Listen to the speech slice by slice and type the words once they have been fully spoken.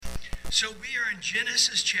So we are in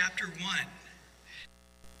Genesis chapter 1.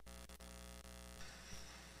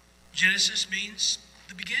 Genesis means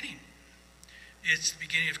the beginning. It's the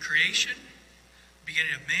beginning of creation, the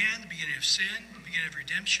beginning of man, the beginning of sin, the beginning of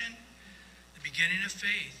redemption, the beginning of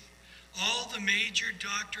faith. All the major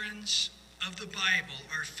doctrines of the Bible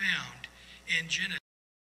are found in Genesis.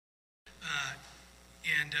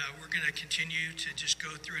 And we're going to continue to just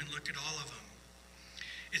go through and look at all of them.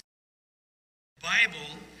 The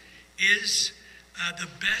Bible is the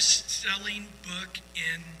best-selling book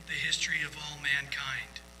in the history of all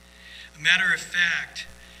mankind. A matter of fact,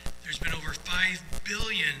 there's been over 5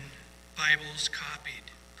 billion Bibles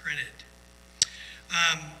copied, printed.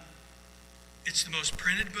 It's the most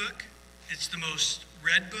printed book. It's the most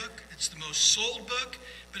read book. It's the most sold book.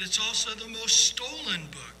 But it's also the most stolen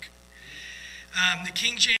book. The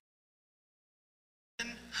King James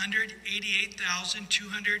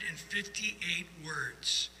 188,258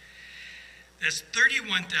 words. That's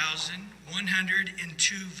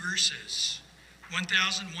 31,102 verses,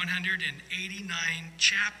 1,189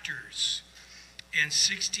 chapters, and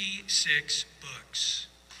 66 books.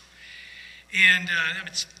 And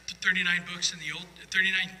it's 39 books in the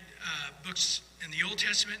books in the Old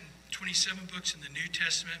Testament, and 27 books in the New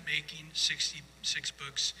Testament, making 66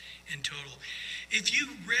 books in total. If you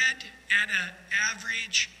read at an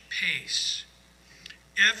average pace,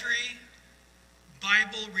 every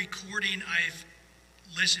Bible recording I've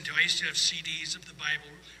listened to, I used to have CDs of the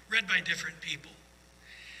Bible read by different people.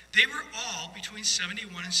 They were all between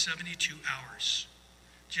 71 and 72 hours,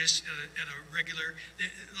 just at a regular, a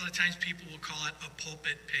lot of times people will call it a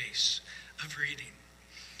pulpit pace of reading.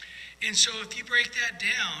 And so if you break that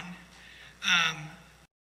down,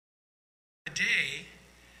 a day,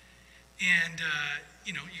 and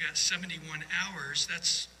you got 71 hours,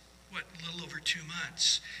 that's a little over 2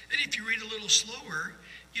 months. And if you read a little slower,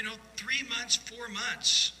 3 months, 4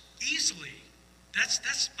 months, easily.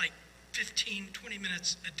 That's like 15, 20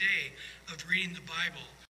 minutes a day of reading the Bible.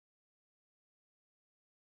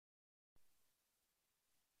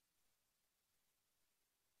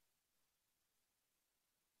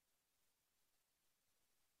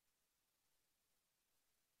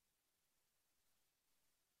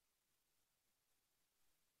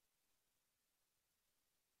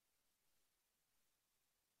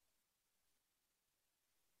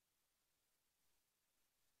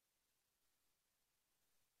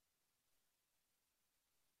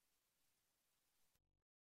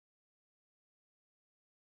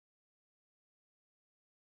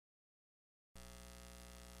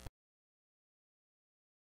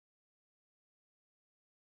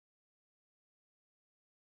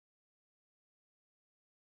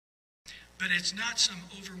 But it's not some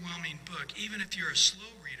overwhelming book. Even if you're a slow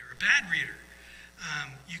reader, a bad reader,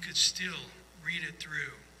 you could still read it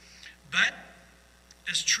through. But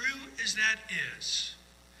as true as that is,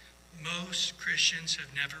 most Christians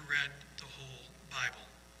have never read the whole Bible.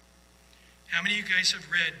 How many of you guys have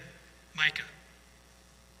read Micah?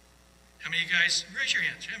 How many of you guys, raise your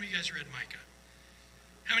hands, how many of you guys read Micah?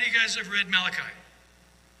 How many of you guys have read Malachi?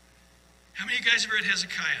 How many of you guys have read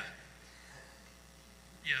Hezekiah?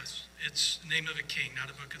 Yes, it's the name of a king,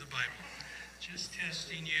 not a book of the Bible. Just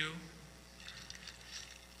testing you.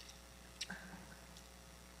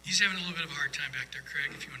 He's having a little bit of a hard time back there,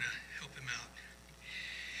 Craig, if you want to help him out.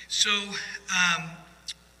 So,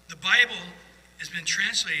 the Bible has been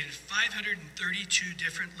translated in 532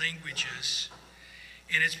 different languages,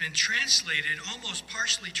 and it's been translated, almost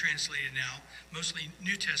partially translated now, mostly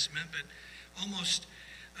New Testament, but almost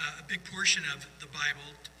a big portion of the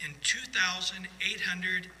Bible in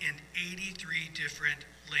 2,883 different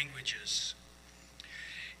languages.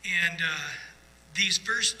 And these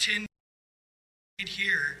first 10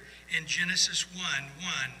 here in Genesis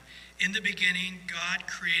 1:1, in the beginning God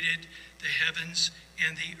created the heavens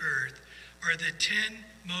and the earth, are the 10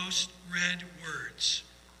 most read words.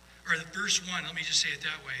 Or the verse 1, let me just say it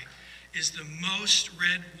that way, is the most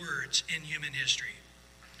read words in human history.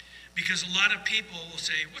 Because a lot of people will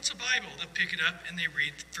say, what's a Bible? They'll pick it up and they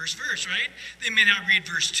read the first verse, right? They may not read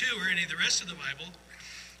verse 2 or any of the rest of the Bible,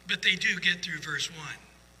 but they do get through verse 1.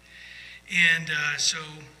 And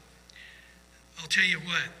so I'll tell you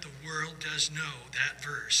what, the world does know that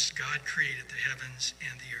verse. God created the heavens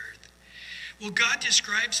and the earth. Well, God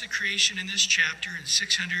describes the creation in this chapter in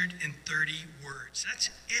 630 words. That's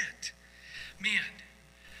it. Man,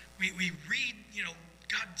 we read,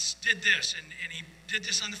 God did this, and he did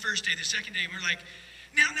this on the first day, the second day, and we're like,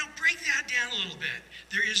 now break that down a little bit.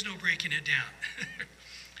 There is no breaking it down.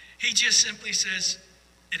 He just simply says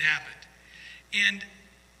it happened. And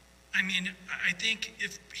I think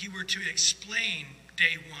if he were to explain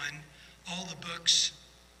day one all the books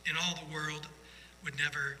in all the world would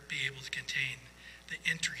never be able to contain the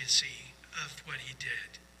intricacy of what he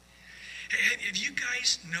did. Have you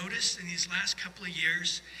guys noticed in these last couple of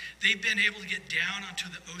years, they've been able to get down onto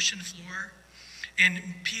the ocean floor, and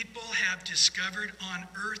people have discovered on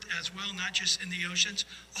Earth as well, not just in the oceans,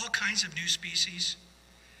 all kinds of new species?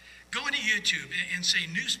 Go into YouTube and say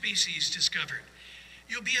new species discovered.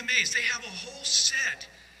 You'll be amazed. They have a whole set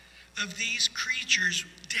of these creatures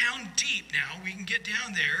down deep now. We can get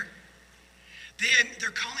down there. They're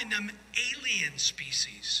calling them alien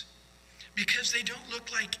species because they don't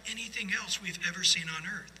look like anything else we've ever seen on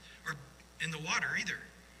Earth or in the water either.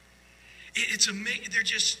 It's amazing. They're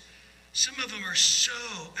just, some of them are so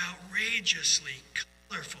outrageously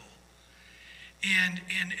colorful. And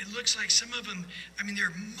it looks like some of them, I mean, they're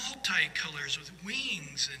multicolors with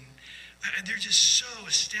wings, and they're just so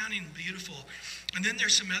astounding and beautiful. And then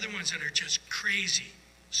there's some other ones that are just crazy,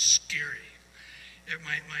 scary.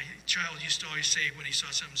 My child used to always say when he saw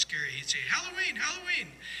something scary, he'd say, Halloween, Halloween.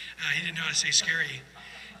 He didn't know how to say scary.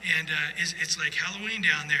 And it's like Halloween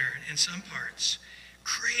down there in some parts.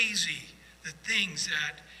 Crazy, the things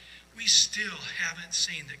that we still haven't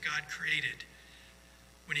seen that God created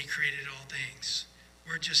when he created all things.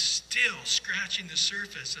 We're just still scratching the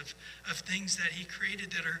surface of things that he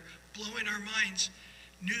created that are blowing our minds,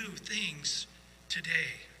 new things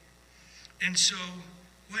today. And so,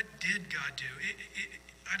 what did God do?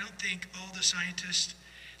 I don't think all the scientists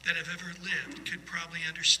that have ever lived could probably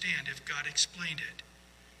understand if God explained it,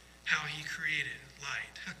 how he created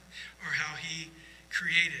light, or how he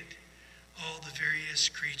created all the various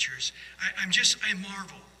creatures. I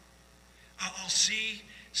marvel. I'll see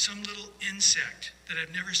some little insect that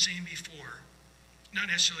I've never seen before, not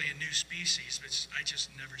necessarily a new species, but I just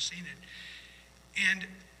never seen it. And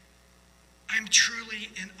I'm truly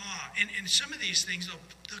in awe. And some of these things,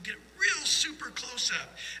 they'll get real super close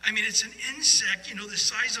up. I mean, it's an insect, the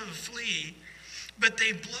size of a flea, but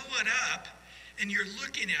they blow it up, and you're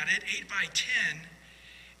looking at it 8 by 10,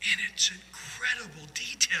 and it's incredible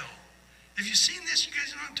detail. Have you seen this? You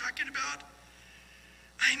guys know what I'm talking about?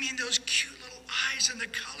 I mean, those cute little eyes and the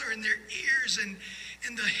color and their ears and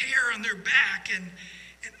the hair on their back and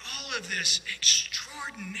all of this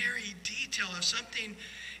extraordinary detail of something,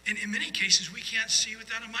 and in many cases, we can't see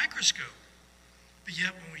without a microscope. But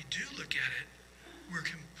yet, when we do look at it, we're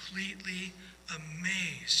completely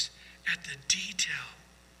amazed at the detail.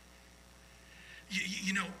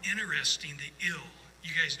 Interesting, the eel.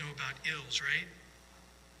 You guys know about eels, right?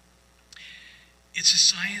 It's a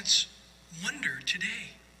science wonder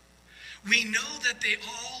today. We know that they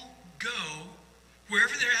all go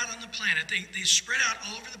wherever they're at on the planet. They spread out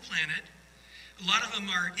all over the planet. A lot of them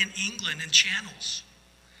are in England in channels.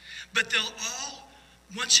 But they'll all,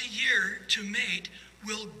 once a year to mate,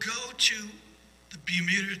 will go to the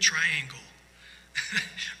Bermuda Triangle,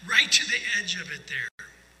 right to the edge of it there.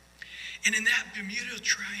 And in that Bermuda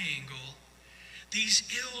Triangle, these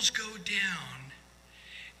eels go down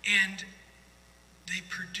and they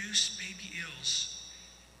produce baby eels.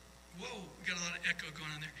 Whoa, we got a lot of echo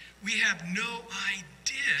going on there. We have no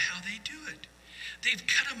idea how they do it. They've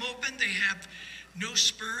cut them open. They have no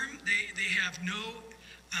sperm. They have no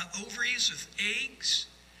ovaries with eggs.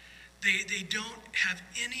 They don't have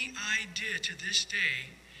any idea to this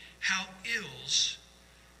day how eels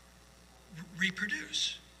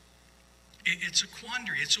reproduce. It's a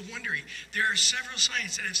quandary. It's a wondery. There are several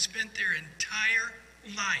scientists that have spent their entire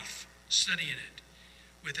life studying it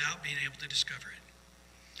without being able to discover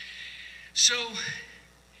it. So,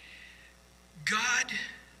 God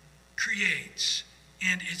creates,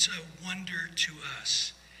 and it's a wonder to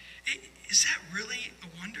us. Is that really a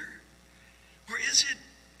wonder? Or is it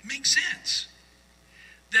make sense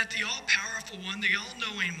that the all-powerful one, the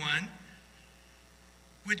all-knowing one,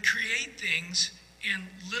 would create things and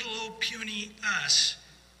little old puny us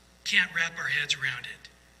can't wrap our heads around it?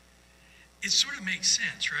 It sort of makes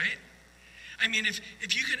sense, right? I mean, if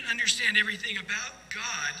you can understand everything about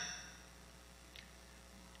God,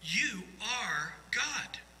 you are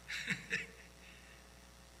God.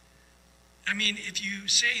 I mean, if you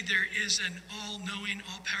say there is an all-knowing,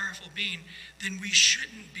 all-powerful being, then we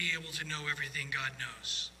shouldn't be able to know everything God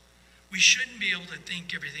knows. We shouldn't be able to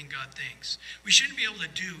think everything God thinks. We shouldn't be able to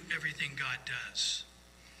do everything God does.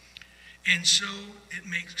 And so it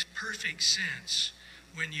makes perfect sense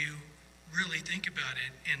when you really think about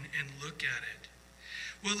it and look at it.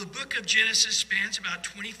 Well, the book of Genesis spans about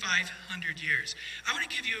 2,500 years. I want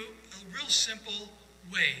to give you a real simple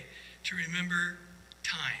way to remember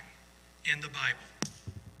time in the Bible.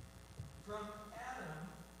 From Adam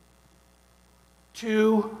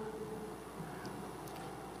to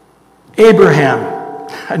Abraham.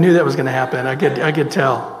 I knew that was going to happen. I could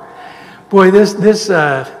tell. Boy, this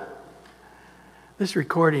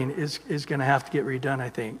recording is going to have to get redone, I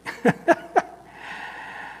think.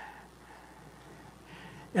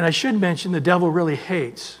 And I should mention the devil really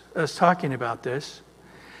hates us talking about this.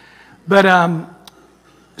 But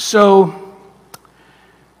so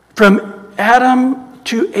from Adam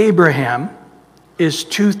to Abraham is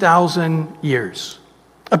 2,000 years,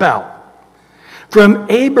 about. From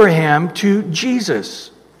Abraham to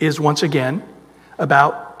Jesus is once again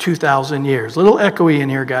about 2,000 years. Little echoey in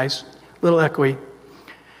here, guys. Little echoey.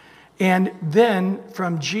 And then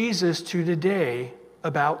from Jesus to today,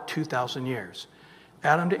 about 2,000 years.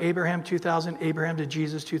 Adam to Abraham, 2,000. Abraham to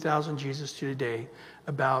Jesus, 2,000. Jesus to today,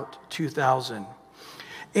 about 2,000.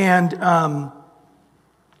 And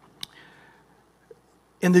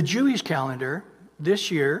in the Jewish calendar, this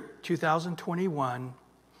year, 2021,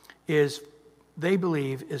 they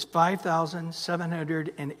believe, is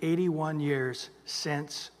 5,781 years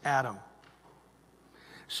since Adam.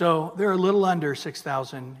 So they're a little under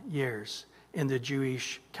 6,000 years in the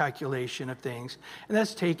Jewish calculation of things. And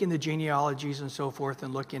that's taking the genealogies and so forth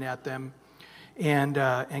and looking at them and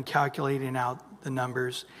calculating out the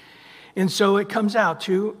numbers. And so it comes out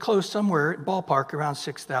to close somewhere, ballpark, around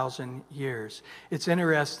 6,000 years. It's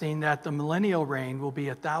interesting that the millennial reign will be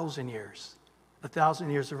 1,000 years, 1,000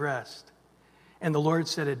 years of rest. And the Lord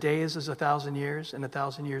said a day is as 1,000 years, and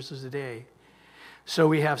 1,000 years is a day. So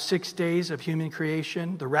we have 6 days of human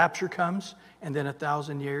creation. The rapture comes, and then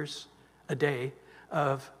 1,000 years, a day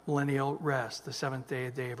of millennial rest, the seventh day,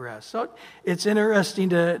 a day of rest. So it's interesting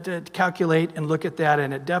to calculate and look at that,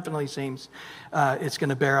 and it definitely seems it's going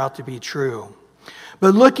to bear out to be true.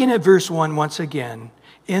 But looking at verse 1 once again,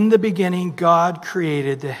 in the beginning God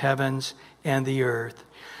created the heavens and the earth.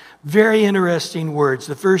 Very interesting words.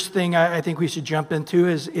 The first thing I think we should jump into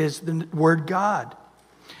is the word God.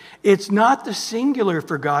 It's not the singular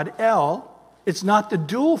for God, El. It's not the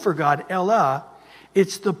dual for God, Elah.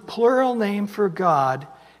 It's the plural name for God,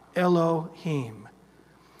 Elohim,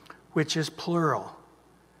 which is plural.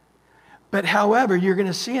 But however, you're going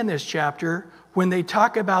to see in this chapter, when they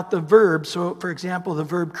talk about the verb, so for example, the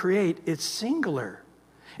verb create, it's singular.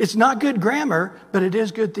 It's not good grammar, but it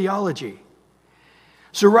is good theology.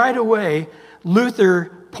 So right away, Luther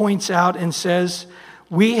points out and says,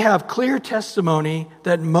 we have clear testimony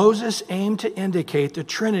that Moses aimed to indicate the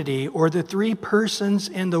Trinity, or the three persons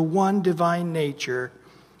in the one divine nature,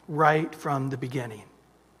 right from the beginning.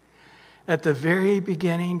 At the very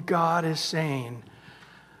beginning, God is saying,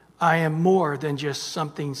 I am more than just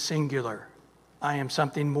something singular. I am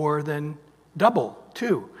something more than double,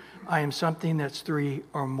 two. I am something that's three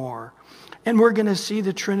or more. And we're going to see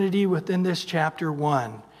the Trinity within this chapter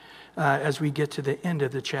 1 as we get to the end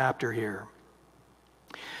of the chapter here.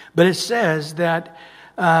 But it says that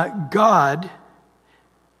God,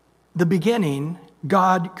 the beginning,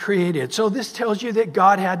 God created. So this tells you that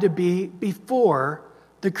God had to be before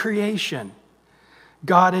the creation.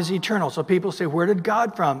 God is eternal. So people say, where did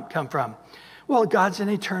God come from? Well, God's an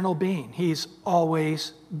eternal being. He's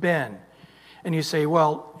always been. And you say,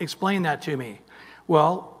 well, explain that to me.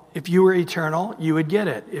 Well, if you were eternal, you would get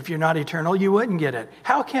it. If you're not eternal, you wouldn't get it.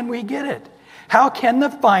 How can we get it? How can the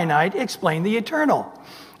finite explain the eternal?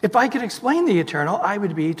 If I could explain the eternal, I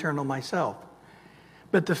would be eternal myself.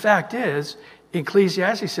 But the fact is,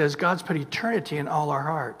 Ecclesiastes says God's put eternity in all our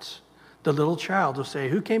hearts. The little child will say,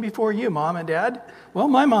 who came before you, mom and dad? Well,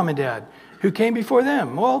 my mom and dad. Who came before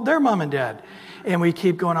them? Well, their mom and dad. And we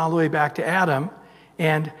keep going all the way back to Adam.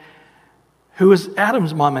 And who was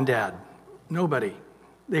Adam's mom and dad? Nobody.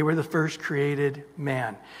 They were the first created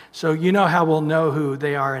man. So you know how we'll know who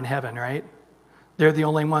they are in heaven, right? They're the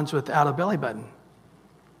only ones without a belly button.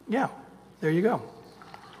 Yeah, there you go.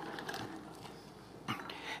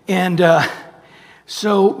 And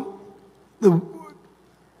so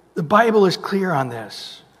the Bible is clear on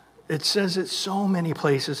this. It says it so many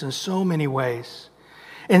places in so many ways.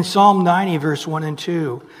 In Psalm 90, verse 1 and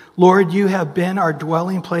 2, Lord, you have been our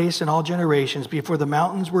dwelling place in all generations before the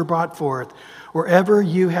mountains were brought forth, wherever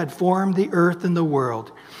you had formed the earth and the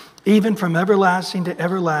world. Even from everlasting to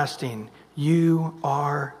everlasting, you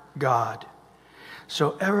are God.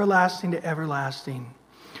 So everlasting to everlasting.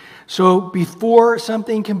 So before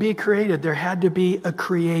something can be created, there had to be a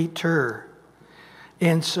creator.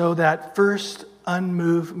 And so that first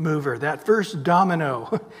unmoved mover, that first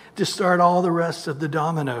domino to start all the rest of the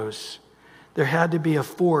dominoes, there had to be a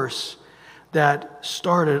force that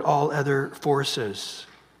started all other forces.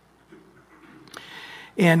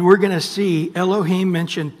 And we're going to see Elohim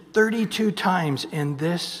mentioned 32 times in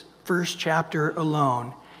this first chapter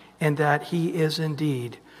alone, and that he is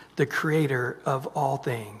indeed the creator of all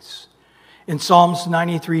things. In Psalms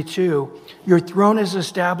 93:2, your throne is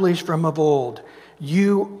established from of old.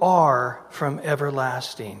 You are from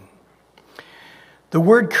everlasting. The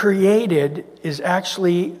word created is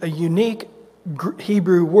actually a unique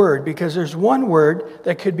Hebrew word because there's one word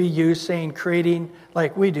that could be used saying creating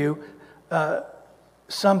like we do,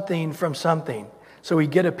 something from something. So we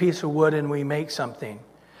get a piece of wood and we make something.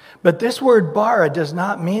 But this word bara does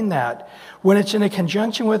not mean that. When it's in a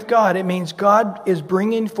conjunction with God, it means God is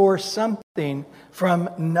bringing forth something from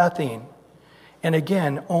nothing. And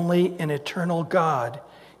again, only an eternal God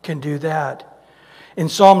can do that. In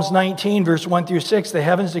Psalms 19, verse 1 through 6, the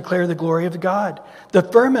heavens declare the glory of God. The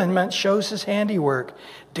firmament shows his handiwork.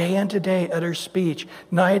 Day unto day utters speech.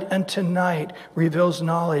 Night unto night reveals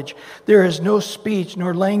knowledge. There is no speech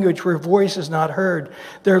nor language where voice is not heard.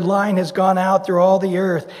 Their line has gone out through all the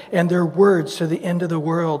earth, and their words to the end of the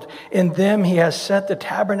world. In them he has set the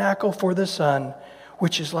tabernacle for the sun,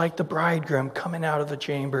 which is like the bridegroom coming out of the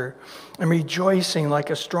chamber, and rejoicing like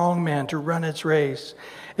a strong man to run its race.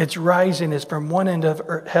 Its rising is from one end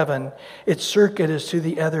of heaven. Its circuit is to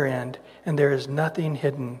the other end, and there is nothing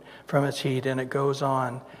hidden from its heat. And it goes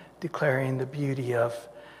on declaring the beauty of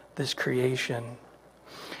this creation.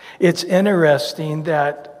 It's interesting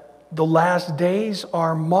that the last days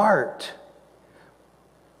are marked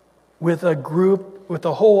with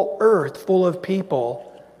a whole earth full of people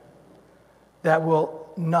that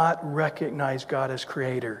will not recognize God as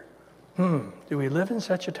creator. Do we live in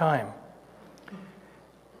such a time?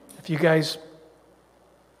 If you guys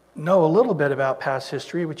know a little bit about past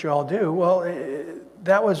history, which you all do, well,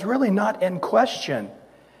 that was really not in question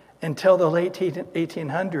until the late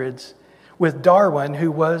 1800s with Darwin,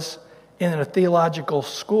 who was in a theological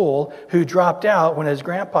school, who dropped out when his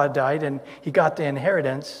grandpa died and he got the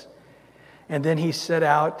inheritance. And then he set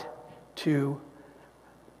out to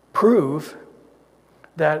prove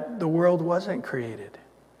that the world wasn't created.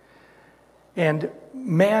 And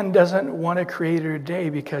man doesn't want a creator today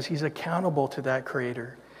because he's accountable to that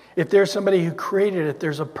creator. If there's somebody who created it,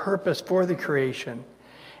 there's a purpose for the creation.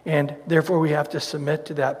 And therefore we have to submit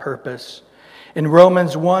to that purpose. In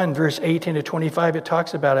Romans 1, verse 18 to 25, it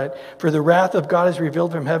talks about it. For the wrath of God is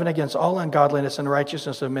revealed from heaven against all ungodliness and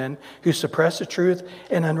unrighteousness of men who suppress the truth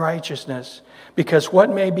in unrighteousness. Because what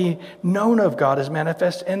may be known of God is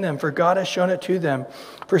manifest in them, for God has shown it to them.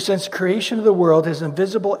 For since creation of the world, his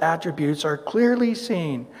invisible attributes are clearly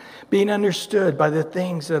seen, being understood by the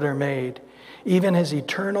things that are made, even his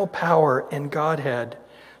eternal power and Godhead,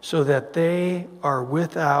 so that they are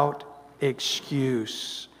without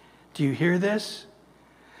excuse. Do you hear this?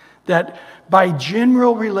 That by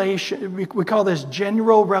general relation, we call this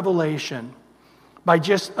general revelation, by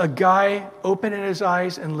just a guy opening his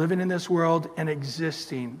eyes and living in this world and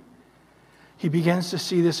existing, he begins to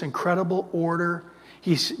see this incredible order.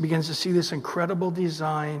 He begins to see this incredible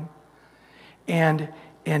design. And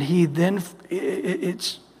he then,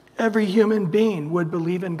 it's every human being would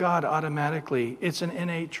believe in God automatically. It's an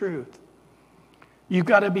innate truth. You've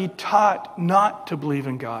got to be taught not to believe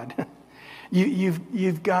in God.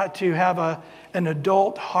 You've got to have an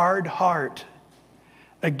adult hard heart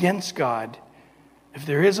against God. If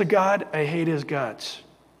there is a God, I hate his guts.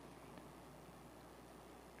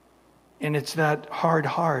 And it's that hard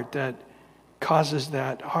heart that causes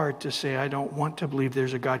that heart to say, I don't want to believe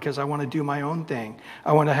there's a God because I want to do my own thing.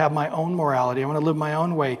 I want to have my own morality. I want to live my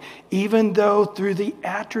own way. Even though through the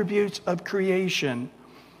attributes of creation,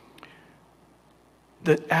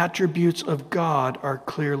 the attributes of God are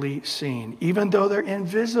clearly seen. Even though they're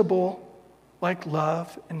invisible, like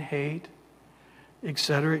love and hate,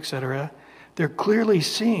 etc., they're clearly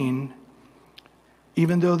seen,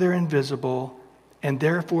 even though they're invisible. And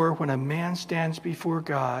therefore, when a man stands before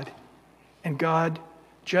God, and God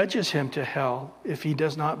judges him to hell if he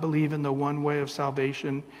does not believe in the one way of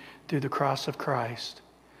salvation through the cross of Christ,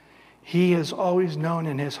 he has always known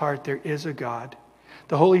in his heart there is a God.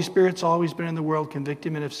 The Holy Spirit's always been in the world,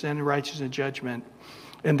 convicting men of sin and righteousness and judgment.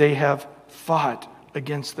 And they have fought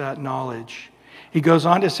against that knowledge. He goes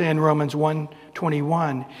on to say in Romans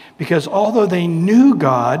 1:21, because although they knew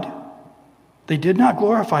God, they did not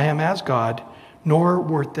glorify him as God, nor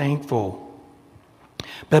were thankful,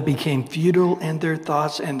 but became futile in their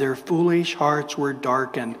thoughts, and their foolish hearts were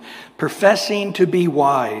darkened. Professing to be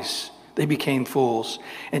wise, they became fools,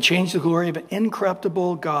 and changed the glory of an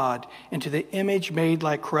incorruptible God into the image made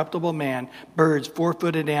like corruptible man, birds,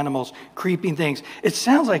 four-footed animals, creeping things. It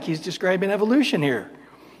sounds like he's describing evolution here.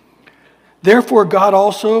 Therefore God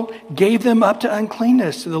also gave them up to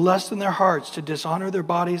uncleanness, to the lust in their hearts, to dishonor their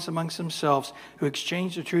bodies amongst themselves, who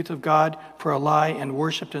exchanged the truth of God for a lie and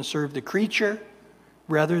worshipped and served the creature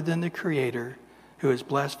rather than the Creator, who is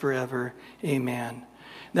blessed forever. Amen.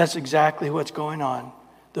 That's exactly what's going on.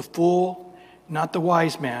 The fool, not the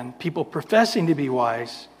wise man, people professing to be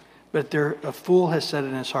wise, but a fool has said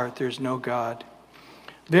in his heart, there's no God.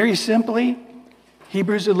 Very simply,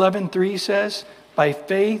 Hebrews 11:3 says, by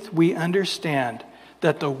faith we understand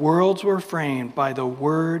that the worlds were framed by the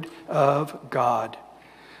word of God,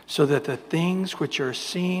 so that the things which are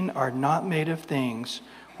seen are not made of things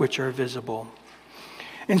which are visible.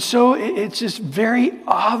 And so it's just very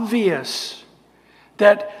obvious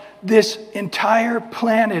that this entire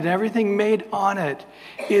planet, everything made on it,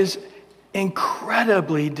 is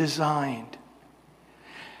incredibly designed.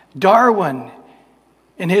 Darwin,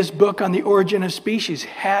 in his book on the origin of species,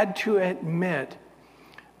 had to admit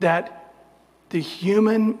that the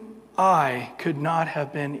human eye could not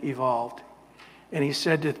have been evolved. And he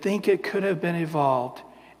said to think it could have been evolved,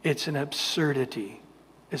 it's an absurdity,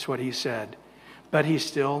 is what he said. But he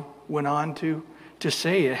still went on to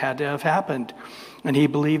say it had to have happened. And he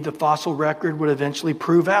believed the fossil record would eventually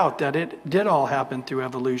prove out that it did all happen through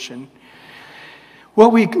evolution.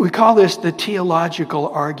 Well, we call this the teleological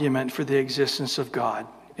argument for the existence of God.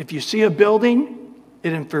 If you see a building,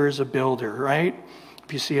 it infers a builder, right?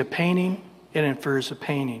 If you see a painting, it infers a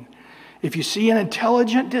painting. If you see an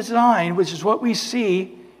intelligent design, which is what we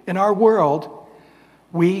see in our world,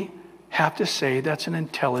 we have to say that's an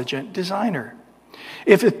intelligent designer.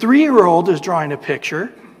 If a 3-year-old is drawing a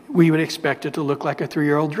picture, we would expect it to look like a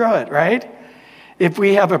 3-year-old drew it, right? If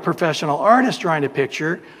we have a professional artist drawing a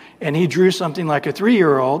picture and he drew something like a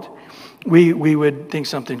 3-year-old, we would think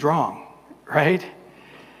something's wrong, right?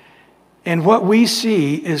 And what we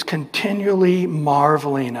see is continually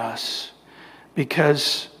marveling us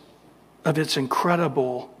because of its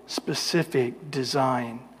incredible, specific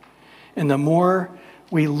design. And the more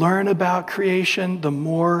we learn about creation, the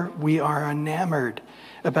more we are enamored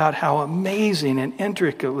about how amazing and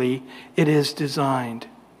intricately it is designed.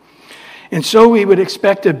 And so we would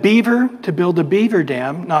expect a beaver to build a beaver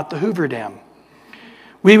dam, not the Hoover Dam.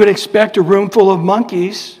 We would expect a room full of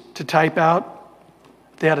monkeys to type out,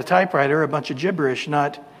 if they had a typewriter, a bunch of gibberish,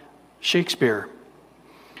 not Shakespeare.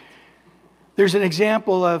 There's an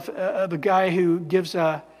example of a guy who gives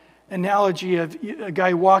an analogy of a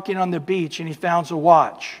guy walking on the beach and he finds a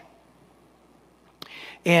watch.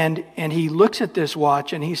 And he looks at this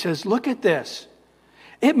watch and he says, look at this.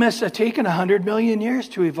 It must have taken 100 million years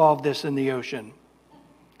to evolve this in the ocean.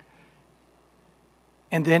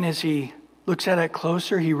 And then as he looks at it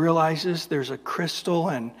closer, he realizes there's a crystal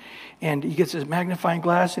and he gets his magnifying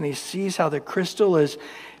glass and he sees how the crystal is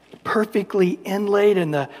perfectly inlaid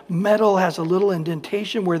and the metal has a little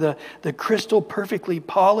indentation where the crystal perfectly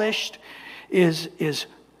polished is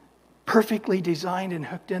perfectly designed and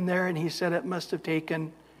hooked in there. And he said it must have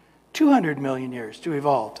taken 200 million years to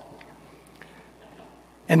evolve.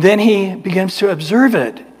 And then he begins to observe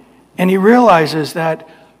it and he realizes that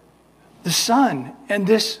the sun and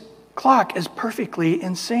this clock is perfectly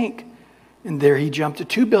in sync. And there he jumped to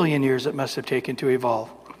 2 billion years it must have taken to evolve.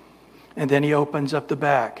 And then he opens up the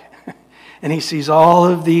back and he sees all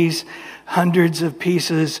of these hundreds of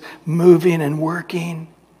pieces moving and working.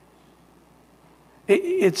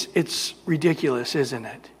 It's ridiculous, isn't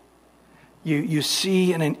it? You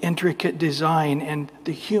see an intricate design, and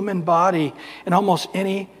the human body and almost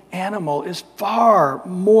any animal is far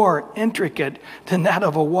more intricate than that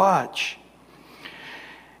of a watch.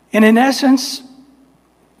 And in essence,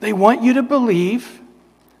 they want you to believe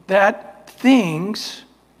that things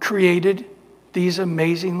created these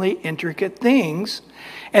amazingly intricate things.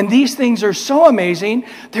 And these things are so amazing,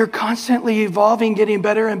 they're constantly evolving, getting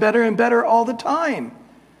better and better and better all the time.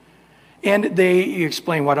 And they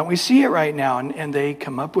explain, why don't we see it right now? And they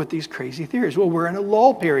come up with these crazy theories. Well, we're in a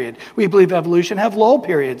lull period. We believe evolution have lull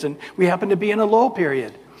periods, and we happen to be in a lull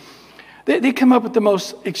period. They come up with the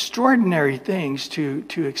most extraordinary things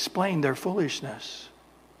to explain their foolishness.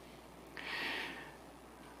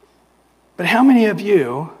 But how many of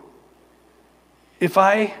you, if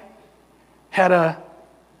I had a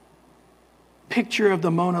picture of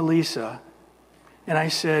the Mona Lisa and I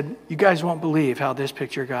said, you guys won't believe how this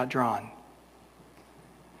picture got drawn.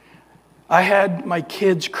 I had my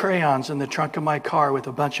kids' crayons in the trunk of my car with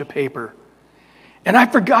a bunch of paper. And I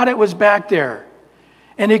forgot it was back there.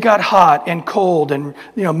 And it got hot and cold and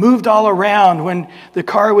moved all around when the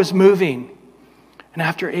car was moving. And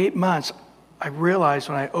after 8 months, I realized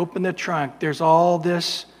when I opened the trunk, there's all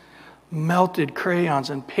this melted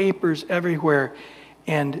crayons and papers everywhere.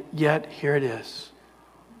 And yet, here it is.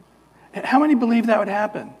 How many believe that would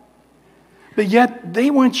happen? But yet,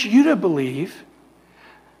 they want you to believe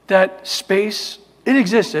that space, it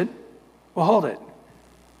existed. Well, hold it.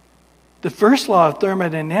 The first law of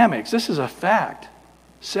thermodynamics, this is a fact,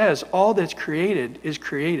 says all that's created is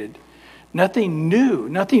created. Nothing new,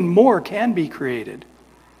 nothing more can be created.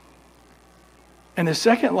 And the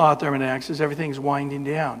second law of thermodynamics is everything's winding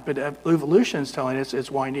down. But evolution is telling us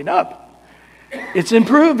it's winding up. It's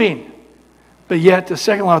improving. But yet the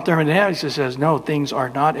second law of thermodynamics says, no, things are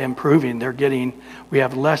not improving. We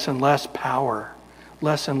have less and less power,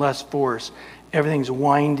 less and less force. Everything's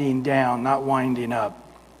winding down, not winding up.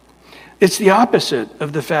 It's the opposite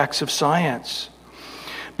of the facts of science.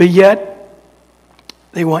 But yet,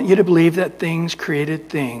 they want you to believe that things created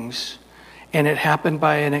things, and it happened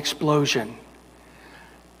by an explosion.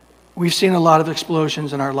 We've seen a lot of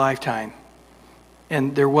explosions in our lifetime,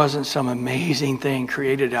 and there wasn't some amazing thing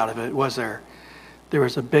created out of it, was there? There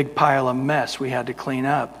was a big pile of mess we had to clean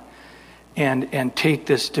up and take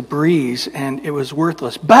this debris, and it was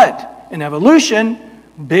worthless. But in evolution,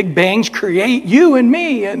 big bangs create you and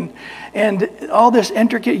me, and all this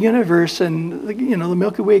intricate universe, and the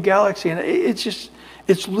Milky Way galaxy, and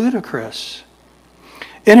it's ludicrous.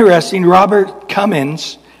 Interesting, Robert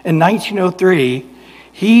Cummins in 1903,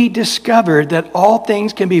 he discovered that all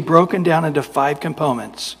things can be broken down into 5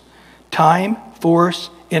 components: time, force,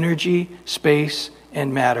 energy, space,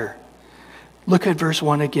 and matter. Look at verse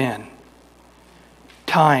 1 again.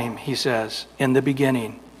 Time, he says, in the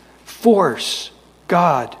beginning. Force,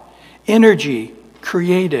 God. Energy,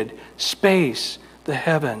 created. Space, the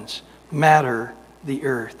heavens. Matter, the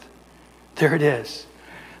earth. There it is.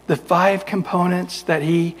 The 5 components that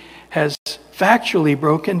he has factually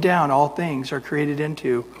broken down, all things are created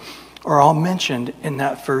into, are all mentioned in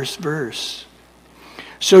that first verse.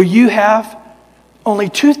 So you have only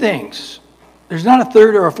 2 things. There's not a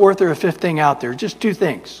third or a fourth or a fifth thing out there, just 2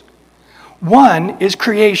 things. One is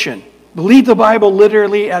creation. Believe the Bible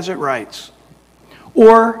literally as it writes.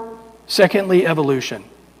 Or, secondly, evolution.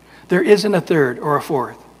 There isn't a third or a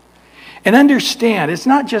fourth. And understand, it's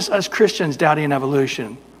not just us Christians doubting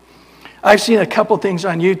evolution. I've seen a couple things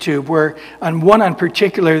on YouTube where, on one in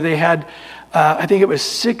particular, they had, I think it was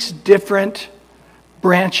 6 different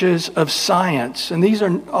branches of science. And these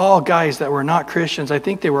are all guys that were not Christians. I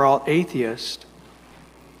think they were all atheists.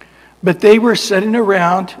 But they were sitting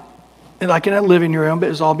around, like in a living room, but it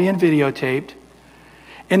was all being videotaped.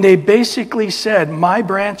 And they basically said, my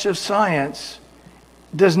branch of science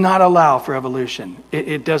does not allow for evolution.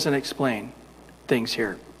 It doesn't explain things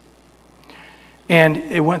here. And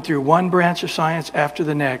it went through one branch of science after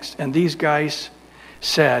the next, and these guys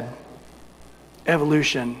said,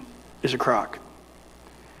 evolution is a crock.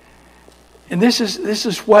 And this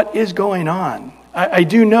is what is going on. I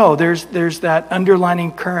do know there's that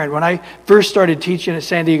underlining current. When I first started teaching at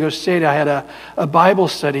San Diego State, I had a Bible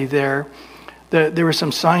study there. There were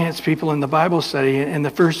some science people in the Bible study. In the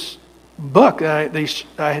first book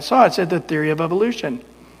I saw, it said the theory of evolution.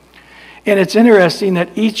 And it's interesting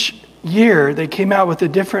that each year they came out with a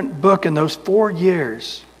different book in those 4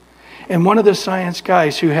 years. And one of the science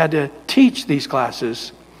guys who had to teach these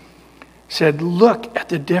classes said, look at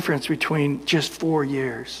the difference between just 4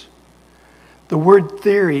 years. The word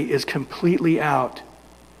theory is completely out.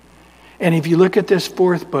 And if you look at this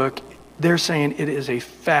 4th book, they're saying it is a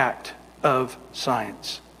fact of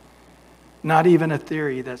science. Not even a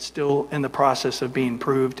theory that's still in the process of being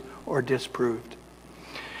proved or disproved.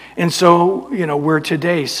 And so, we're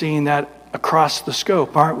today seeing that across the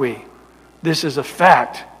scope, aren't we? This is a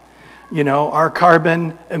fact. Our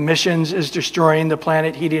carbon emissions is destroying the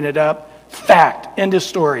planet, heating it up. Fact. End of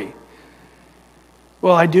story.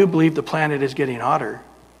 Well, I do believe the planet is getting hotter.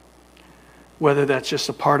 Whether that's just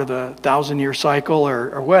a part of a 1,000-year cycle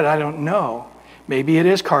or what, I don't know. Maybe it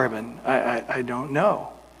is carbon. I don't know.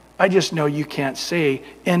 I just know you can't say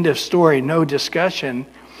end of story, no discussion.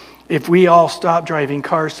 If we all stop driving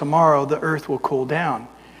cars tomorrow, the earth will cool down.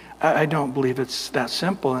 I don't believe it's that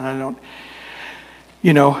simple. And I don't,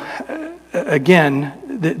 again,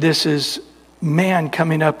 this is man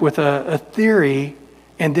coming up with a theory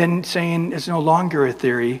and then saying it's no longer a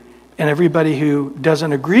theory. And everybody who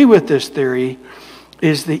doesn't agree with this theory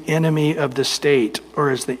is the enemy of the state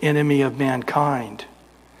or is the enemy of mankind.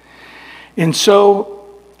 And so,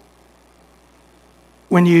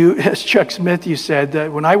 as Chuck Smith, you said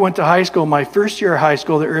that when I went to high school, my first year of high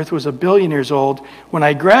school, the earth was 1 billion years old. When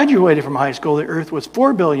I graduated from high school, the earth was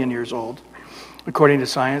 4 billion years old, according to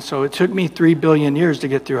science. So it took me 3 billion years to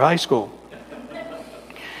get through high school.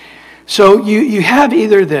 So you have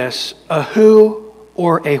either this, a who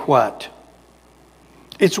or a what.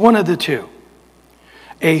 It's one of the two.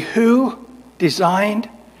 A who designed,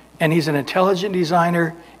 and he's an intelligent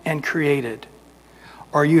designer and created.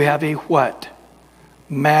 Or you have a what.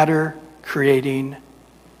 Matter creating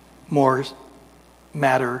more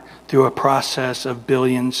matter through a process of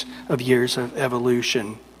billions of years of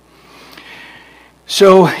evolution.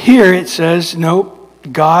 So here it says, nope,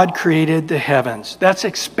 God created the heavens. That's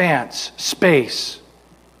expanse, space.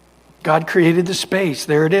 God created the space.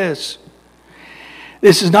 There it is.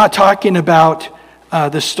 This is not talking about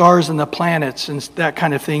the stars and the planets and that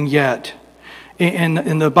kind of thing yet.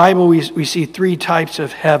 In the Bible, we see three types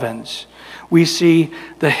of heavens. We see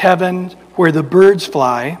the heaven where the birds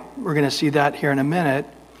fly. We're going to see that here in a minute.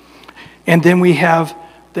 And then we have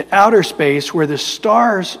the outer space where the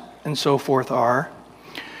stars and so forth are.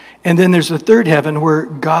 And then there's the third heaven where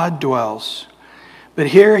God dwells. But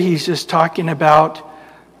here he's just talking about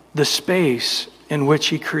the space in which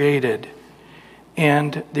he created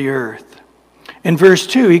and the earth. In verse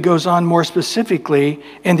 2, he goes on more specifically,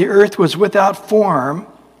 and the earth was without form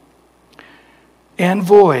and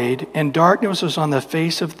void, and darkness was on the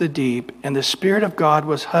face of the deep, and the Spirit of God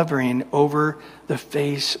was hovering over the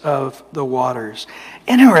face of the waters.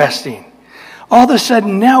 Interesting. All of a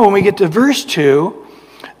sudden now when we get to verse 2,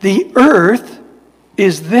 the earth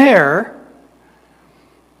is there,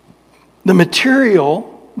 the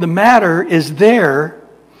material, the matter is there,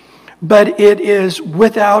 but it is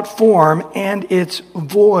without form and it's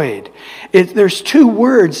void. There's two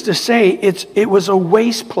words to say. It was a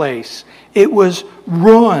waste place. It was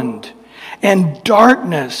ruined. And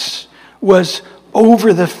darkness was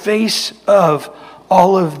over the face of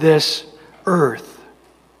all of this earth.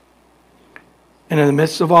 And in the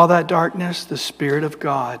midst of all that darkness, the Spirit of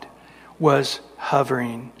God was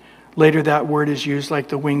hovering. Later that word is used like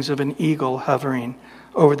the wings of an eagle hovering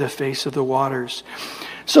over the face of the waters.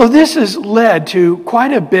 So this has led to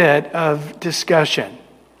quite a bit of discussion,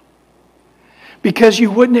 because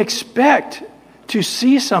you wouldn't expect to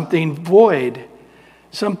see something void,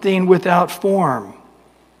 something without form.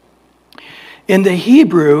 In the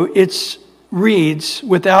Hebrew, it reads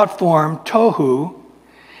without form, tohu,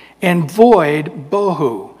 and void,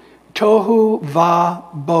 bohu. Tohu va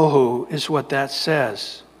bohu is what that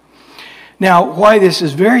says. Now, why this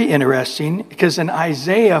is very interesting, because in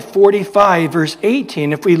Isaiah 45, verse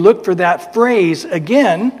 18, if we look for that phrase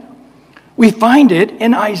again, we find it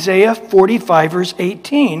in Isaiah 45, verse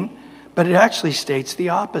 18, but it actually states the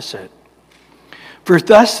opposite. For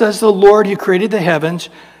thus says the Lord who created the heavens,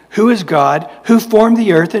 who is God, who formed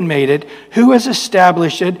the earth and made it, who has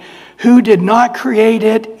established it, who did not create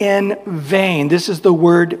it in vain. This is the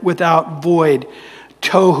word without void,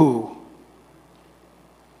 tohu.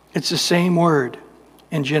 It's the same word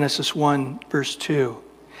in Genesis 1, verse 2.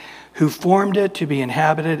 Who formed it to be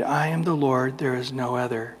inhabited, I am the Lord, there is no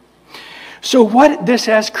other. So what this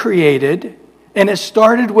has created, and it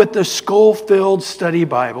started with the Schofield Study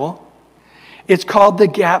Bible, it's called the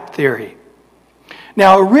gap theory.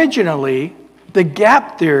 Now originally, the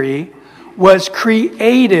gap theory was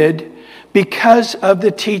created because of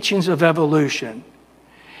the teachings of evolution.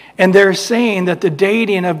 And they're saying that the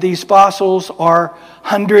dating of these fossils are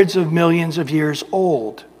hundreds of millions of years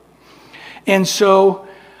old. And so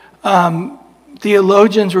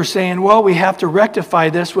theologians were saying, well, we have to rectify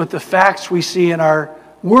this with the facts we see in our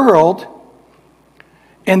world.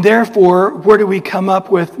 And therefore, where do we come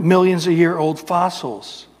up with millions of year old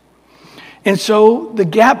fossils? And so the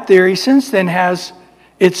gap theory since then has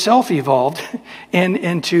itself evolved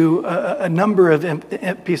into a number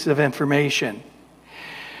of pieces of information.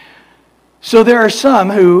 So there are some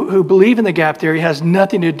who believe in the gap theory has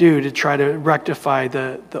nothing to do to try to rectify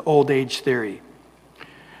the old age theory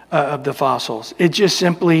of the fossils. It just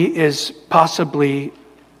simply is possibly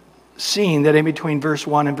seen that in between verse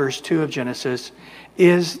 1 and verse 2 of Genesis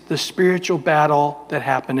is the spiritual battle that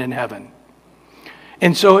happened in heaven.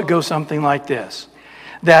 And so it goes something like this,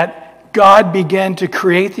 that God began to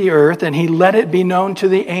create the earth and he let it be known to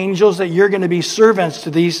the angels that you're going to be servants to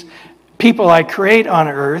these people I create on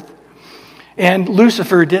earth. And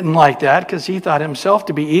Lucifer didn't like that because he thought himself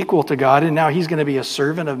to be equal to God, and now he's going to be a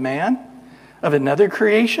servant of man, of another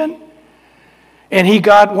creation. And he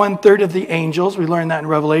got 1/3 of the angels, we learned that in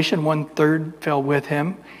Revelation, 1/3 fell with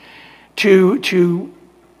him, to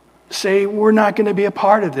say, we're not going to be a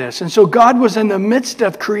part of this. And so God was in the midst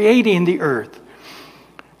of creating the earth.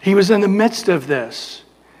 He was in the midst of this.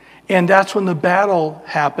 And that's when the battle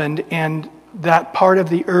happened, and that part of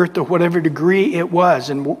the earth, to whatever degree it was,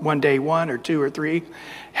 in one day 1 or 2 or 3,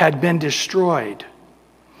 had been destroyed.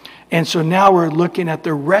 And so now we're looking at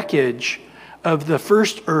the wreckage of the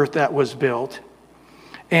first earth that was built.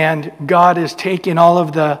 And God is taking all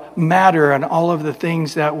of the matter and all of the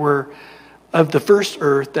things that were of the first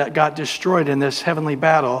earth that got destroyed in this heavenly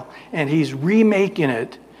battle, and he's remaking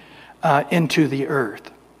it into the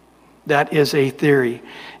earth. That is a theory.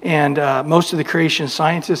 And most of the creation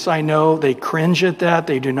scientists I know, they cringe at that.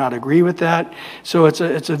 They do not agree with that. So it's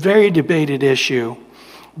a very debated issue.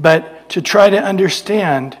 But to try to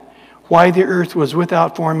understand why the earth was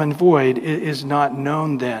without form and void is not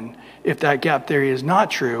known then. If that gap theory is not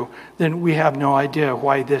true, then we have no idea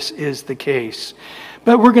why this is the case.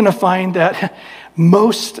 But we're going to find that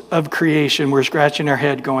most of creation, we're scratching our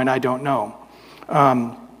head going, I don't know.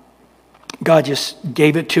 God just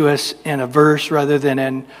gave it to us in a verse rather than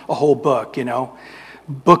in a whole book, you know.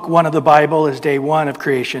 Book 1 of the Bible is day 1 of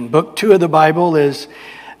creation. Book 2 of the Bible is,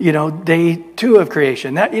 day 2 of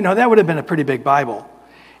creation. That would have been a pretty big Bible.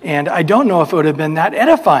 And I don't know if it would have been that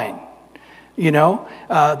edifying.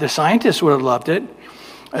 The scientists would have loved it.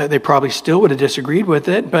 They probably still would have disagreed with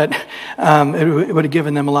it, but it would have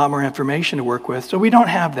given them a lot more information to work with. So we don't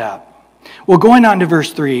have that. Well, going on to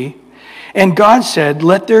verse 3, and God said,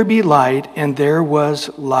 let there be light, and there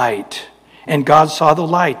was light. And God saw the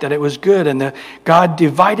light, that it was good, and God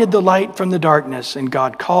divided the light from the darkness, and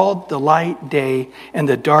God called the light day, and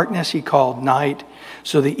the darkness he called night.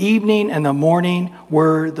 So the evening and the morning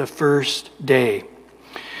were the first day.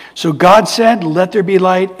 So God said, let there be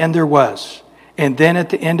light, and there was. And then at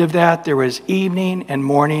the end of that, there was evening and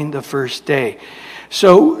morning the first day.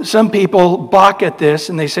 So some people balk at this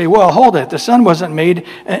and they say, well, hold it. The sun wasn't made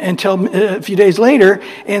until a few days later.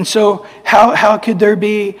 And so how could there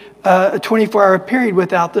be a 24-hour period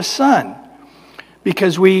without the sun?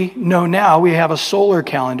 Because we know now we have a solar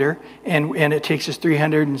calendar and it takes us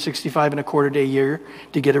 365 and a quarter day year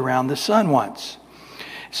to get around the sun once.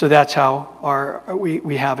 So that's how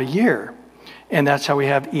we have a year. And that's how we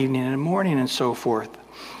have evening and morning and so forth.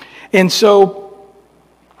 And so,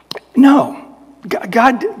 no.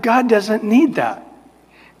 God doesn't need that.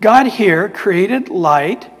 God here created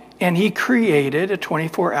light, and he created a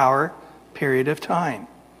 24-hour period of time.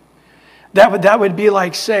 That would be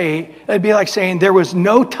like saying there was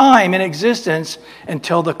no time in existence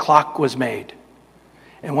until the clock was made.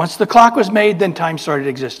 And once the clock was made, then time started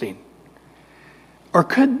existing. Or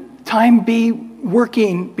could time be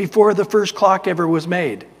working before the first clock ever was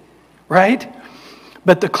made? Right?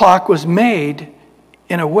 But the clock was made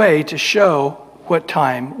in a way to show what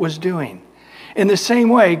time was doing. In the same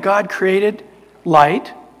way, God created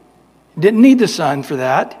light. Didn't need the sun for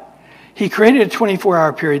that. He created a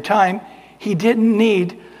 24-hour period of time. He didn't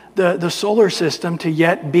need the solar system to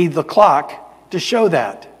yet be the clock to show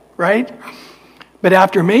that, right? But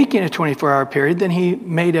after making a 24-hour period, then he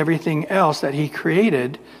made everything else that he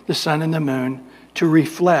created, the sun and the moon, to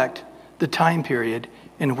reflect the time period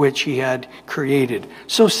in which he had created.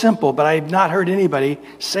 So simple, but I have not heard anybody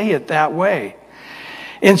say it that way.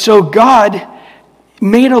 And so God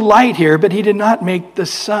made a light here, but he did not make the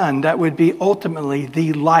sun. That would be ultimately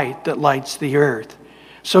the light that lights the earth.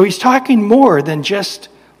 So he's talking more than just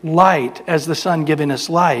light as the sun giving us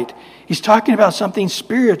light. He's talking about something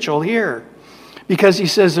spiritual here. Because he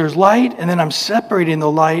says there's light, and then I'm separating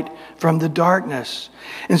the light from the darkness.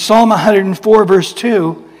 In Psalm 104, verse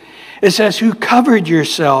 2, it says, who covered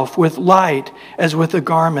yourself with light as with a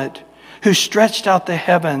garment, who stretched out the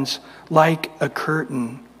heavens like a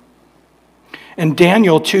curtain. In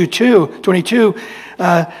Daniel 22,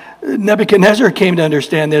 Nebuchadnezzar came to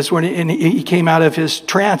understand this when he came out of his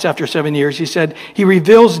trance after 7 years. He said, he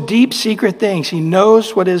reveals deep secret things. He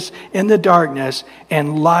knows what is in the darkness,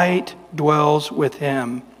 and light dwells with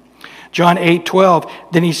him. John 8:12,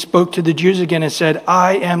 then he spoke to the Jews again and said,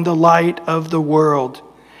 I am the light of the world.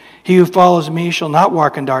 He who follows me shall not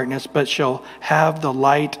walk in darkness, but shall have the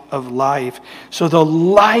light of life. So the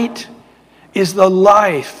light is the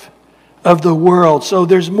life of the world. So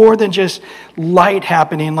there's more than just light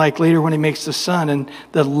happening, like later when he makes the sun, and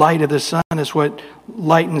the light of the sun is what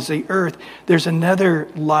lightens the earth. There's another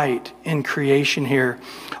light in creation here.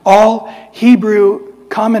 All Hebrew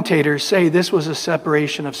commentators say this was a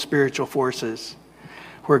separation of spiritual forces,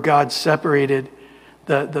 where God separated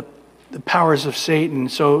the powers of Satan.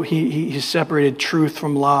 So he separated truth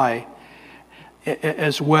from lie,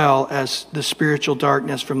 as well as the spiritual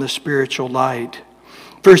darkness from the spiritual light.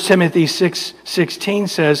 1 Timothy 6:16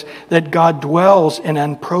 says that God dwells in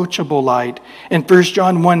unapproachable light. In 1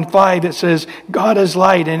 John 1:5 it says God is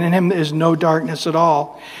light, and in him is no darkness at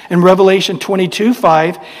all. In Revelation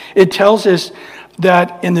 22:5 it tells us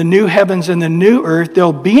that in the new heavens and the new earth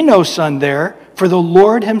there'll be no sun there, for the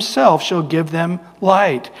Lord himself shall give them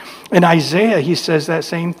light. In Isaiah he says that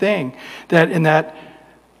same thing, that in that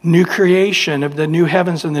new creation of the new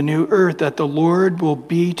heavens and the new earth, that the Lord will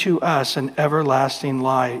be to us an everlasting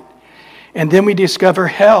light. And then we discover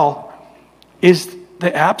hell is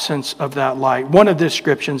the absence of that light. One of the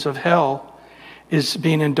descriptions of hell is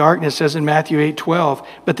being in darkness, as in Matthew 8:12.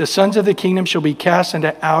 But the sons of the kingdom shall be cast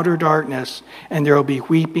into outer darkness, and there will be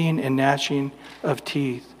weeping and gnashing of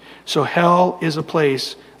teeth. So hell is a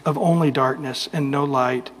place of only darkness and no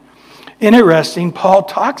light. Interesting, Paul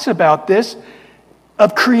talks about this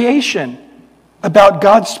of creation, about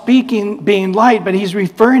God speaking, being light, but he's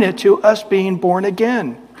referring it to us being born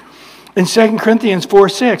again. In 2 Corinthians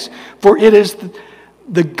 4:6, for it is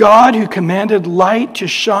the God who commanded light to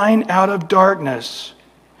shine out of darkness,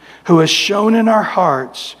 who has shone in our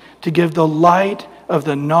hearts to give the light of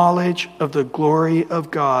the knowledge of the glory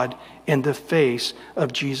of God in the face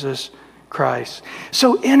of Jesus Christ.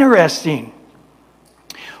 So interesting.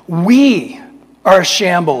 We are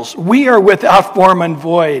shambles. We are without form and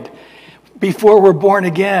void before we're born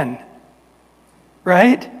again.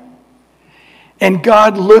 Right? And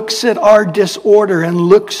God looks at our disorder and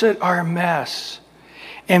looks at our mess.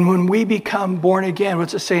 And when we become born again,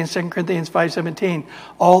 what's it say in 2 Corinthians 5:17?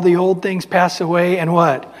 All the old things pass away and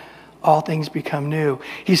what? All things become new.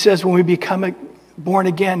 He says when we become born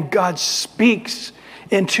again, God speaks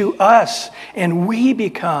into us and we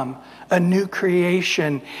become a new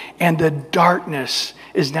creation, and the darkness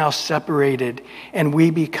is now separated, and we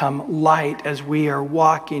become light as we are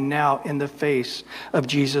walking now in the face of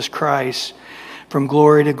Jesus Christ from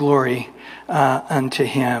glory to glory unto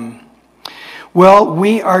Him. Well,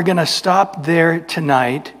 we are going to stop there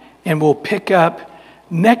tonight, and we'll pick up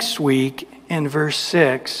next week in verse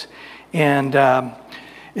 6. And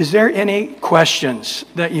is there any questions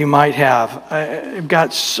that you might have? I've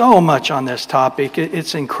got so much on this topic.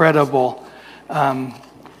 It's incredible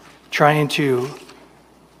trying to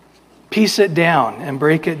piece it down and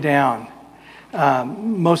break it down.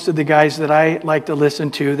 Most of the guys that I like to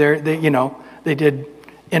listen to, they did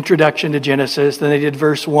introduction to Genesis, then they did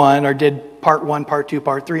verse 1, or did part 1, part 2,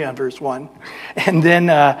 part 3 on verse 1. And then,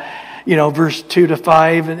 verse 2 to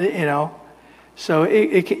 5, So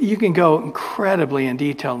you can go incredibly in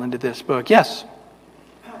detail into this book. Yes? So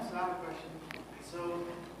I have a question. So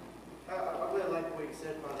I really like what you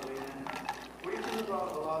said, by the way. And what do you think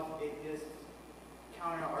about a lot of atheists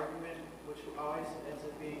counter argument, which always ends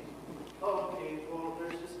up being, oh, okay, well,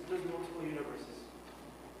 there's multiple universes.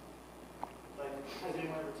 Like, has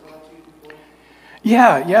anyone ever taught you before?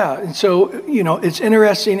 Yeah. And so, it's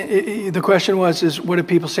interesting. The question is what do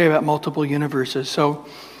people say about multiple universes? So,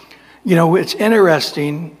 it's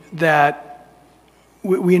interesting that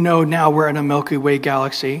we know now we're in a Milky Way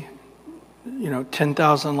galaxy,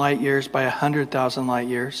 10,000 light years by 100,000 light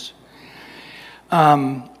years.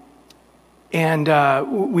 And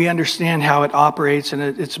we understand how it operates, and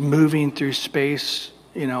it's moving through space.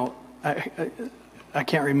 I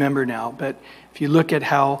can't remember now, but if you look at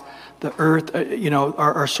how the Earth,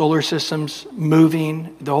 our solar system's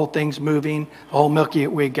moving, the whole thing's moving, the whole Milky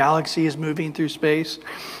Way galaxy is moving through space.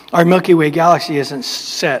 Our Milky Way galaxy isn't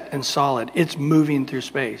set and solid. It's moving through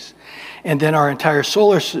space. And then our entire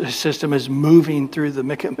solar system is moving through the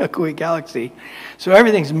Milky Way galaxy. So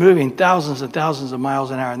everything's moving thousands and thousands of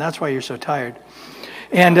miles an hour, and that's why you're so tired.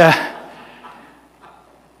 And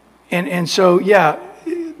so,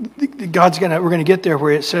 we're going to get there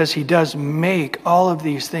where it says He does make all of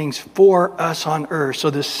these things for us on earth. So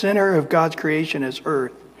the center of God's creation is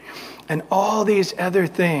earth. And all these other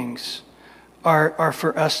things are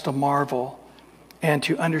for us to marvel and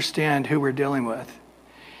to understand who we're dealing with.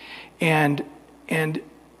 And it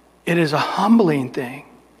is a humbling thing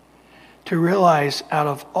to realize out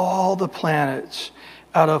of all the planets,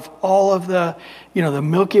 out of all of the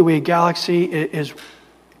Milky Way galaxy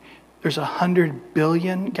there's 100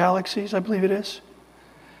 billion galaxies, I believe it is.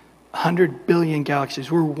 100 billion galaxies.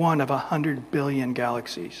 We're one of 100 billion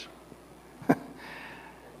galaxies.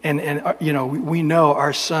 And we know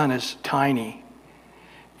our sun is tiny.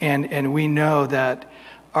 And we know that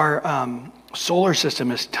our solar system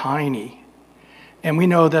is tiny. And we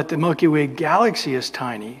know that the Milky Way galaxy is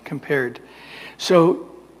tiny compared. So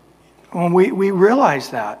when we realize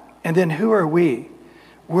that, and then who are we?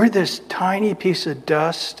 We're this tiny piece of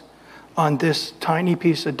dust on this tiny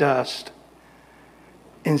piece of dust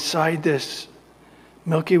inside this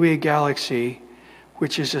Milky Way galaxy,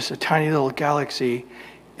 which is just a tiny little galaxy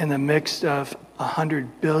in the mix of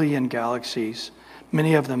 100 billion galaxies,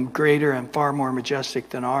 many of them greater and far more majestic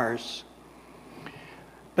than ours.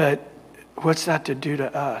 But what's that to do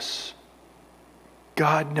to us?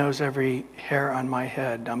 God knows every hair on my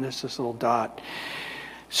head. I'm just this little dot.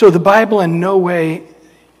 So the Bible in no way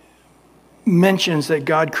mentions that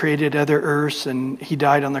God created other earths and He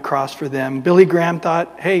died on the cross for them. Billy Graham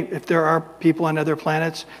thought, hey, if there are people on other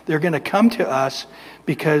planets, they're going to come to us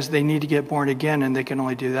because they need to get born again, and they can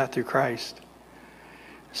only do that through Christ.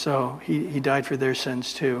 So he died for their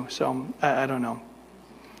sins too. So I don't know.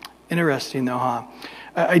 Interesting though, huh?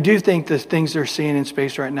 I do think the things they're seeing in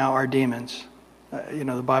space right now are demons.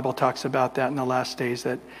 The Bible talks about that in the last days,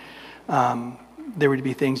 that there would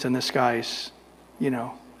be things in the skies,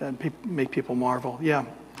 that make people marvel. Yeah.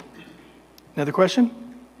 Another question?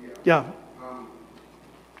 Yeah.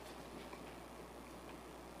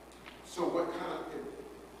 So what kind of,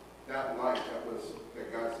 that light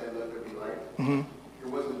that God said, let there be light, Mm-hmm.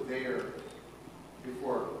 it wasn't there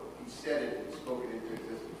before he said it and spoke it into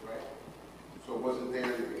existence, right? So it wasn't there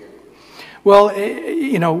in the beginning. Well,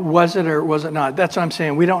 was it or was it not? That's what I'm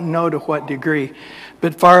saying. We don't know to what degree.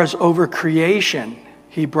 But far as over creation,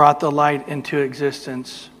 he brought the light into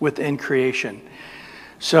existence within creation.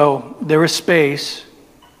 So there was space,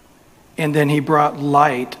 and then he brought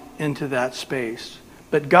light into that space.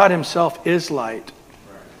 But God himself is light.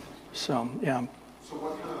 Right. So, yeah. So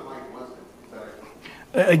what kind of light was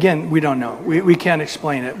it? Again, we don't know. We can't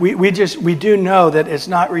explain it. We do know that it's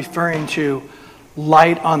not referring to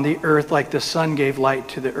light on the earth like the sun gave light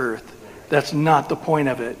to the earth. That's not the point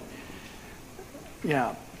of it.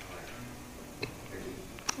 Yeah.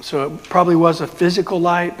 So it probably was a physical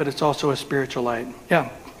light, but it's also a spiritual light. Yeah.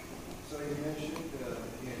 So you mentioned the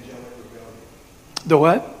angelic rebellion. The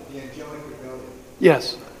what? The angelic rebellion.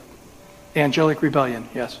 Yes. Angelic rebellion,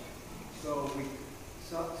 yes. So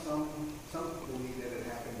some believe that it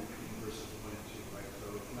happened between verses 1 and 2, right? So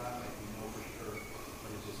it's not like we know for sure, but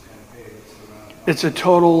it's just kind of, hey, let's surround. It's a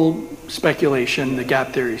total speculation, the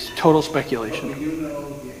gap theories. Total But speculation. we do know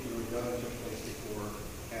the rebellion took place before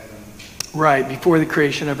Adam. Right, before the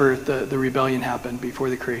creation of earth, the rebellion happened before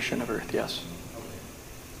the creation of earth, yes. Okay.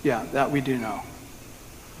 Yeah, that we do know.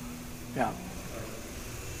 Yeah.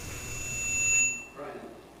 Right.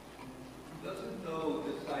 Doesn't though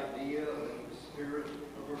this idea that the Spirit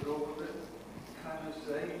hovered over it kind of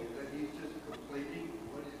say that he's just completing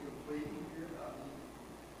what he's completing here? I mean,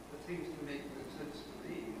 that seems to make good sense to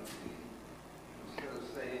me. I mean, instead of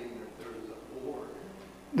saying that there's a war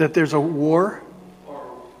That there's a war?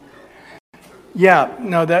 or Yeah,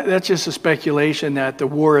 no, that's just a speculation that the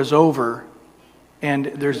war is over and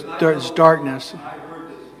there's darkness. I heard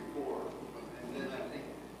this before, and then I think,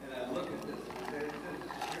 and I look at this and say, it says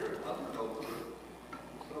the Spirit hovered over it.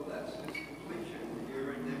 So that's his completion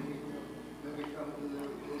here, and then we come to the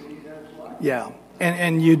he has life. Yeah,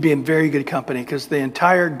 and you'd be in very good company because the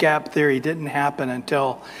entire gap theory didn't happen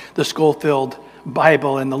until the Schofield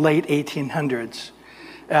Bible in the late 1800s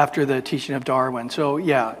after the teaching of Darwin. So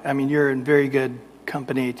yeah, I mean, you're in very good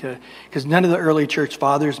company because none of the early church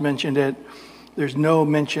fathers mentioned it. There's no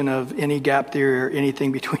mention of any gap theory or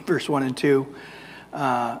anything between verse 1 and 2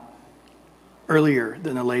 earlier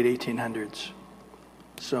than the late 1800s.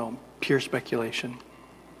 So pure speculation.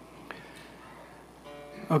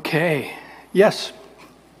 Okay. Yes.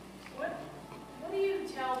 What do you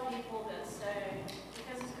tell people that say,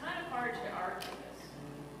 because it's kind of hard to argue this,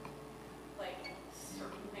 like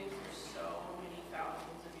certain things are so many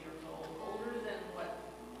thousands of years old, older than what,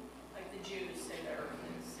 like the Jews say the earth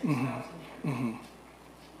is 6,000 years. Mm-hmm.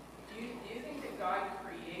 Do you think that God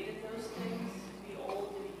created those things to be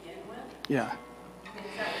old to begin with? Yeah. Is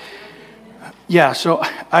that what your opinion is? Yeah, so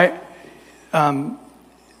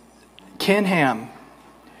Ken Ham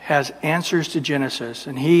has answers to Genesis,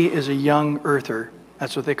 and he is a young earther.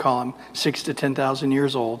 That's what they call him, 6,000 to 10,000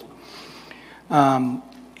 years old.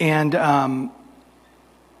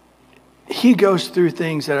 He goes through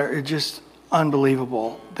things that are just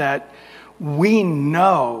unbelievable, that we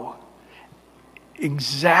know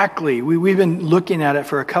exactly, we've been looking at it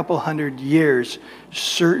for a couple hundred years,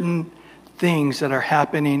 certain things that are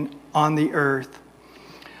happening on the earth,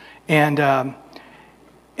 and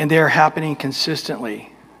they are happening consistently.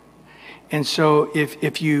 And so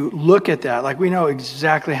if you look at that, like we know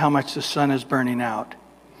exactly how much the sun is burning out.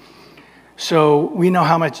 So we know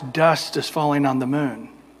how much dust is falling on the moon.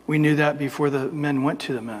 We knew that before the men went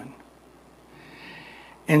to the moon.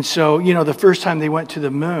 And so, the first time they went to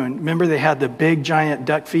the moon, remember they had the big giant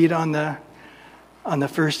duck feet on the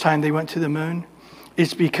first time they went to the moon?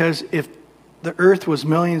 It's because if the earth was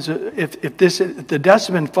if the dust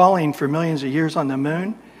had been falling for millions of years on the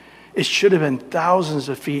moon, it should have been thousands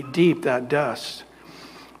of feet deep, that dust.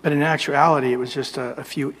 But in actuality, it was just a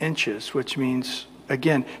few inches, which means,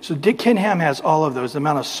 again, so Dick Ken Ham has all of those, the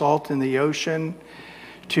amount of salt in the ocean,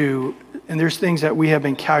 and there's things that we have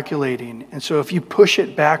been calculating. And so if you push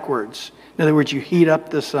it backwards, in other words, you heat up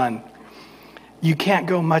the sun, you can't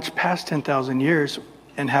go much past 10,000 years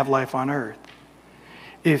and have life on earth.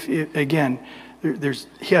 Again,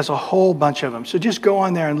 he has a whole bunch of them. So just go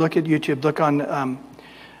on there and look at YouTube. Look on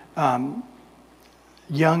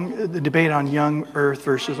the debate on young Earth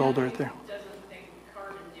versus old Earth there. Doesn't think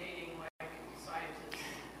carbon dating like scientists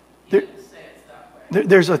There- even say it's that way.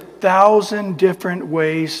 There's 1,000 different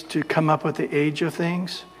ways to come up with the age of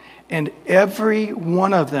things, and every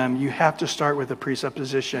one of them you have to start with a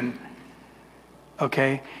presupposition.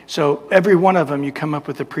 Okay? So every one of them you come up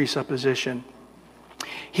with a presupposition.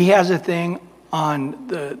 He has a thing on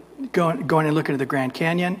the going and looking at the Grand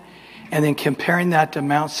Canyon and then comparing that to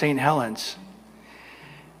Mount St. Helens.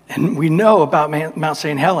 And we know about Mount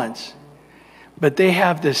St. Helens, but they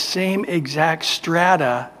have the same exact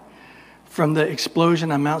strata from the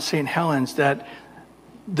explosion on Mount St. Helens that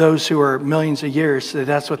those who are millions of years, so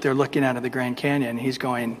that's what they're looking at the Grand Canyon. He's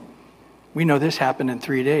going, we know this happened in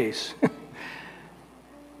 3 days.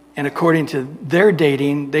 And according to their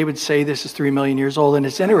dating, they would say this is 3 million years old. And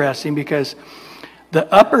it's interesting because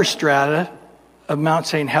the upper strata of Mount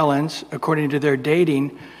St. Helens, according to their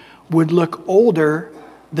dating, would look older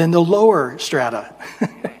than the lower strata.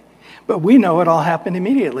 But we know it all happened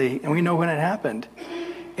immediately, and we know when it happened.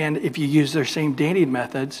 And if you use their same dating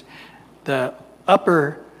methods, the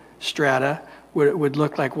upper strata would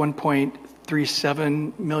look like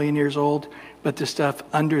 1.37 million years old, but the stuff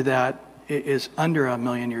under that is under 1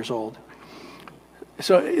 million years old.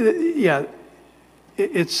 So, yeah,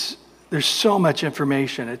 there's so much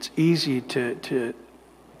information. It's easy to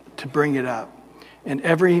bring it up. And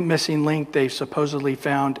every missing link they've supposedly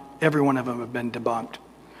found, every one of them have been debunked.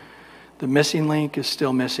 The missing link is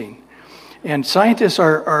still missing. And scientists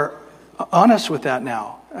are honest with that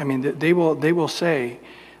now. I mean, they will say,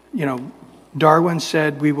 Darwin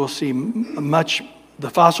said we will see the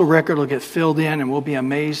fossil record will get filled in and we'll be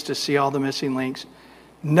amazed to see all the missing links.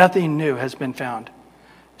 Nothing new has been found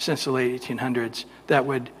since the late 1800s that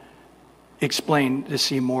would explain to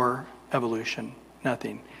see more evolution.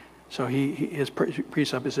 Nothing. So his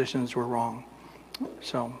presuppositions were wrong.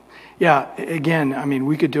 So, yeah, again, I mean,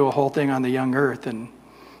 we could do a whole thing on the young Earth, and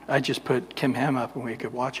I just put Kim Ham up and we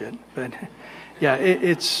could watch it. But, yeah,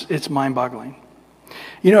 it's mind-boggling.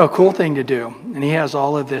 A cool thing to do, and he has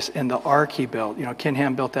all of this in the ark he built. Ken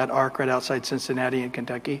Ham built that ark right outside Cincinnati in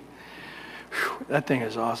Kentucky. Whew, that thing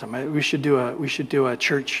is awesome. We should do a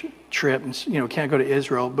church trip, and can't go to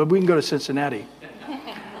Israel, but we can go to Cincinnati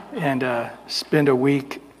and spend a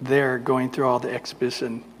week there going through all the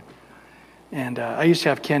exhibition. And I used to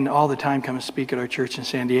have Ken all the time come and speak at our church in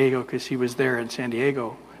San Diego because he was there in San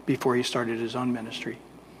Diego before he started his own ministry.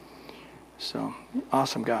 So,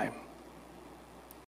 awesome guy.